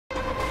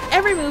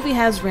every movie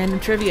has random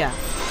trivia.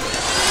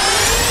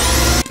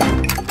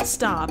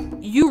 Stop.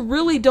 You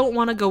really don't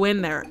want to go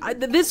in there.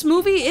 This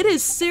movie, it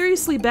is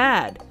seriously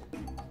bad.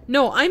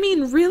 No, I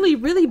mean really,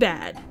 really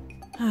bad.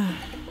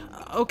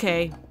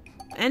 Okay.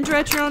 Enter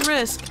at your own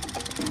risk.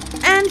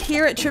 And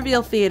here at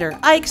Trivial Theater,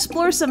 I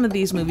explore some of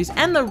these movies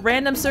and the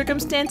random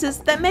circumstances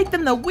that make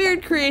them the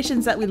weird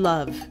creations that we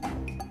love.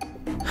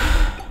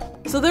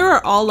 So there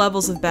are all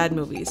levels of bad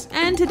movies,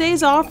 and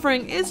today's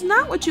offering is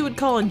not what you would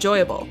call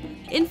enjoyable.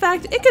 In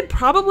fact, it could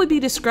probably be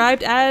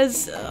described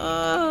as,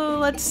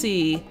 let's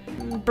see,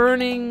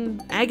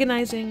 burning,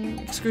 agonizing,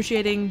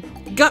 excruciating,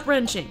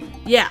 gut-wrenching.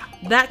 Yeah,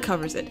 that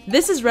covers it.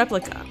 This is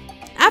Replica.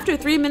 After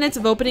 3 minutes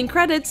of opening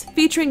credits,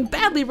 featuring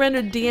badly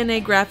rendered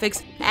DNA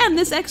graphics, and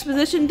this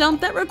exposition dump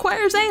that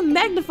requires a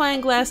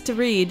magnifying glass to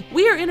read,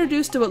 we are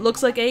introduced to what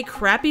looks like a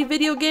crappy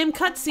video game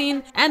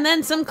cutscene, and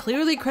then some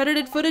clearly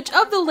credited footage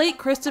of the late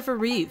Christopher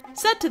Reeve,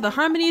 set to the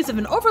harmonies of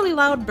an overly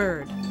loud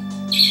bird.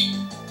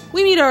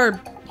 We meet our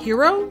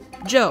hero,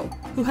 Joe,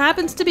 who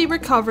happens to be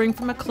recovering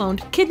from a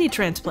cloned kidney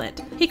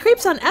transplant. He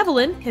creeps on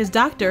Evelyn, his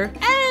doctor,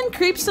 and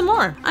creeps some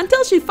more,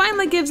 until she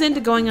finally gives in to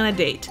going on a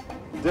date.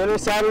 Dinner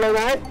Saturday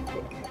night?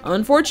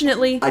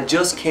 Unfortunately, I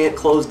just can't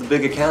close the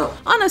big account.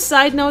 On a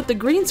side note, the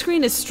green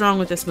screen is strong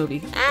with this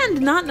movie, and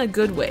not in a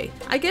good way.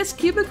 I guess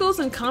cubicles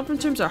and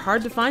conference rooms are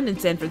hard to find in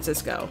San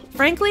Francisco.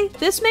 Frankly,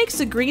 this makes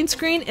the green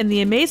screen in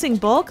The Amazing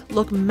Bulk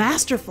look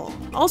masterful.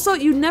 Also,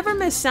 you never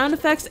miss sound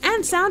effects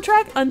and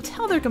soundtrack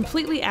until they're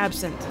completely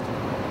absent.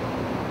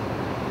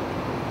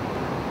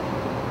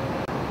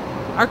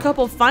 Our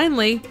couple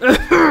finally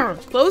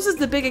closes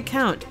the big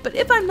account, but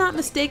if I'm not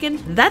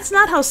mistaken, that's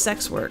not how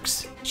sex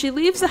works. She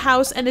leaves the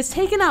house and is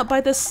taken out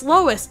by the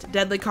slowest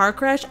deadly car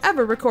crash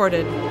ever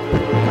recorded.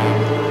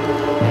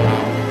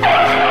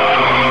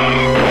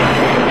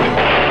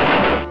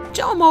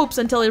 Joe mopes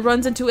until he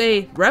runs into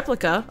a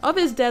replica of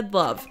his dead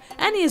love,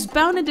 and he is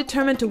bound and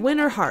determined to win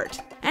her heart.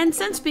 And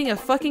since being a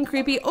fucking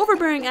creepy,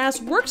 overbearing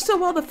ass worked so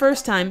well the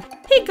first time,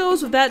 he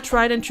goes with that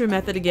tried and true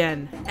method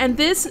again. And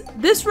this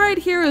right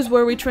here is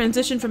where we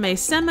transition from a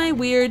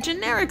semi-weird,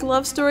 generic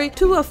love story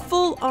to a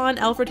full-on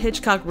Alfred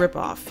Hitchcock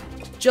ripoff.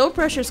 Joe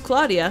pressures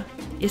Claudia,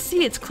 you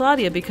see it's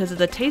Claudia because of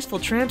the tasteful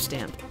tramp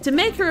stamp, to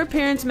make her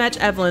appearance match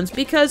Evelyn's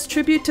because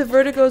tribute to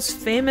Vertigo's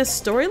famous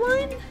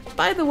storyline?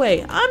 By the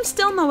way, I'm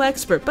still no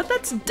expert, but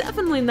that's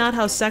definitely not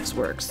how sex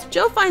works.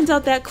 Joe finds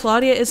out that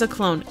Claudia is a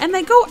clone, and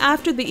they go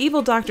after the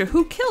evil doctor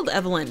who killed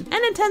Evelyn,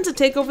 and intends to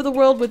take over the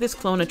world with his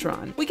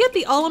clonatron. We get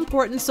the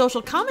all-important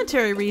social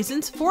commentary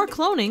reasons for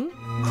cloning.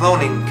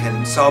 Cloning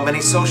can solve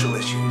many social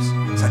issues,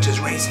 such as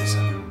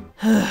racism.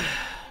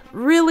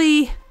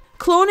 Really?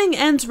 Cloning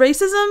ends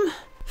racism?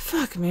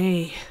 Fuck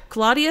me.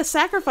 Claudia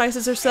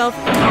sacrifices herself.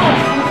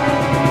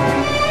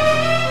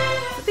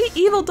 The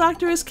evil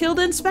doctor is killed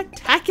in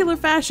spectacular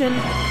fashion.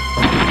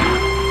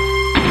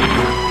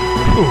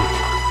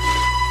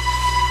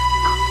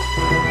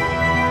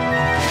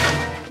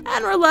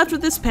 And we're left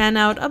with this pan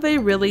out of a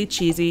really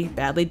cheesy,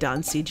 badly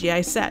done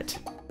CGI set.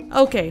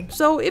 Okay,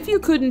 so if you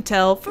couldn't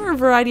tell, for a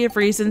variety of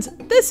reasons,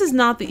 this is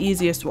not the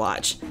easiest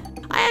watch.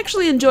 I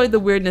actually enjoyed the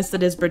weirdness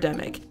that is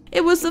Birdemic.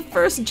 It was the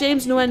first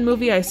James Nguyen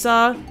movie I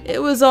saw. It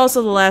was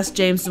also the last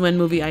James Nguyen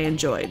movie I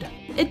enjoyed.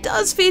 It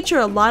does feature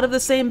a lot of the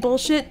same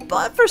bullshit,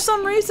 but for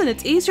some reason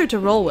it's easier to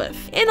roll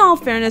with. In all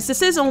fairness,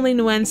 this is only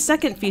Nguyen's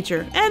second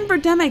feature, and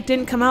Birdemic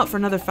didn't come out for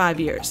another 5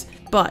 years.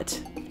 But,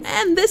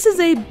 and this is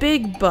a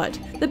big but,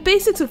 the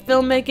basics of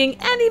filmmaking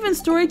and even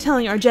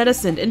storytelling are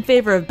jettisoned in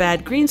favor of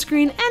bad green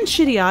screen and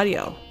shitty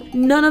audio.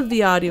 None of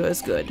the audio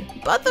is good,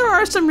 but there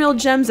are some real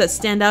gems that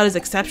stand out as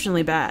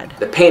exceptionally bad.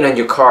 The paint on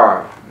your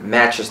car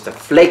matches the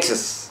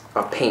flakes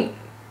of paint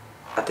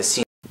at the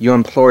scene. Your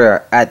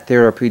employer at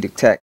Therapeutic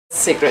Tech.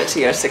 Secret to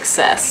your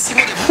success.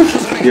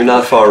 You're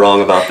not far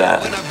wrong about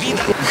that.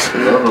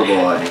 Oh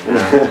boy.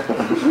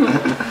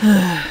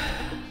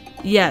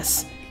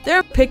 Yes,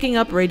 they're picking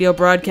up radio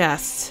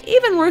broadcasts.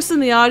 Even worse than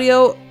the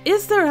audio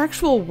is their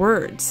actual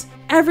words.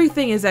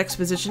 Everything is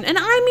exposition, and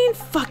I mean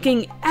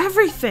fucking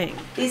everything.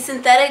 These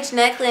synthetic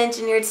genetically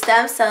engineered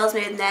stem cells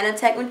made with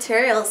nanotech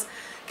materials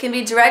can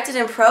be directed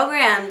and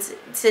programmed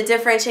to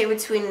differentiate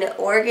between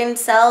organ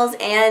cells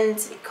and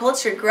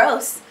cultured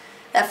growths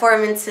that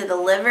form into the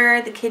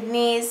liver, the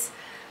kidneys,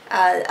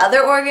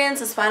 other organs,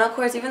 the spinal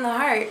cords, even the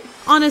heart.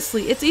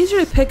 Honestly, it's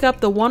easier to pick up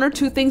the 1 or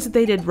 2 things that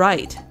they did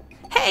right.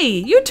 Hey,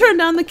 you turned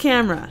down the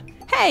camera.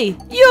 Hey,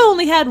 you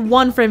only had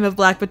 1 frame of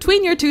black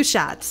between your 2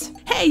 shots.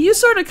 Hey, you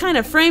sorta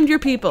kinda framed your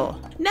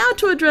people. Now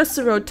to address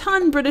the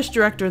rotund British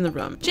director in the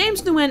room.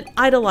 James Nguyen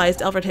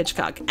idolized Alfred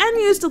Hitchcock and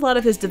used a lot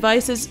of his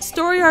devices,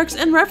 story arcs,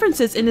 and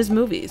references in his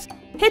movies.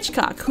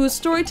 Hitchcock, whose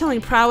storytelling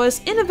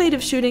prowess,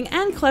 innovative shooting,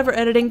 and clever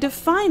editing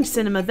defined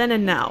cinema then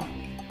and now.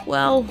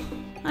 Well,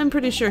 I'm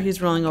pretty sure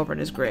he's rolling over in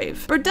his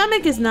grave.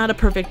 Birdemic is not a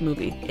perfect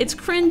movie. It's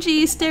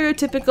cringy,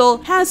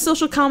 stereotypical, has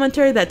social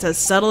commentary that's as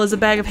subtle as a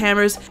bag of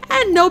hammers,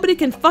 and nobody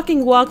can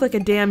fucking walk like a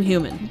damn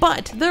human.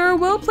 But there are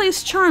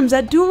well-placed charms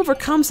that do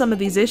overcome some of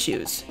these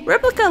issues.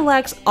 Replica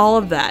lacks all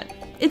of that.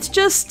 It's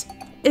just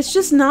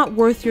not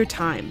worth your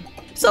time.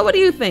 So what do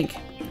you think?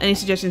 Any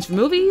suggestions for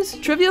movies,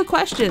 trivial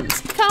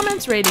questions,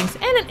 comments, ratings,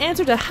 and an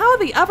answer to how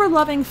the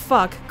ever-loving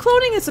fuck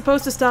cloning is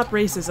supposed to stop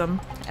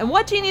racism, and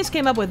what genius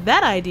came up with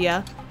that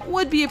idea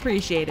would be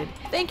appreciated.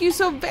 Thank you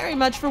so very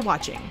much for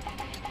watching.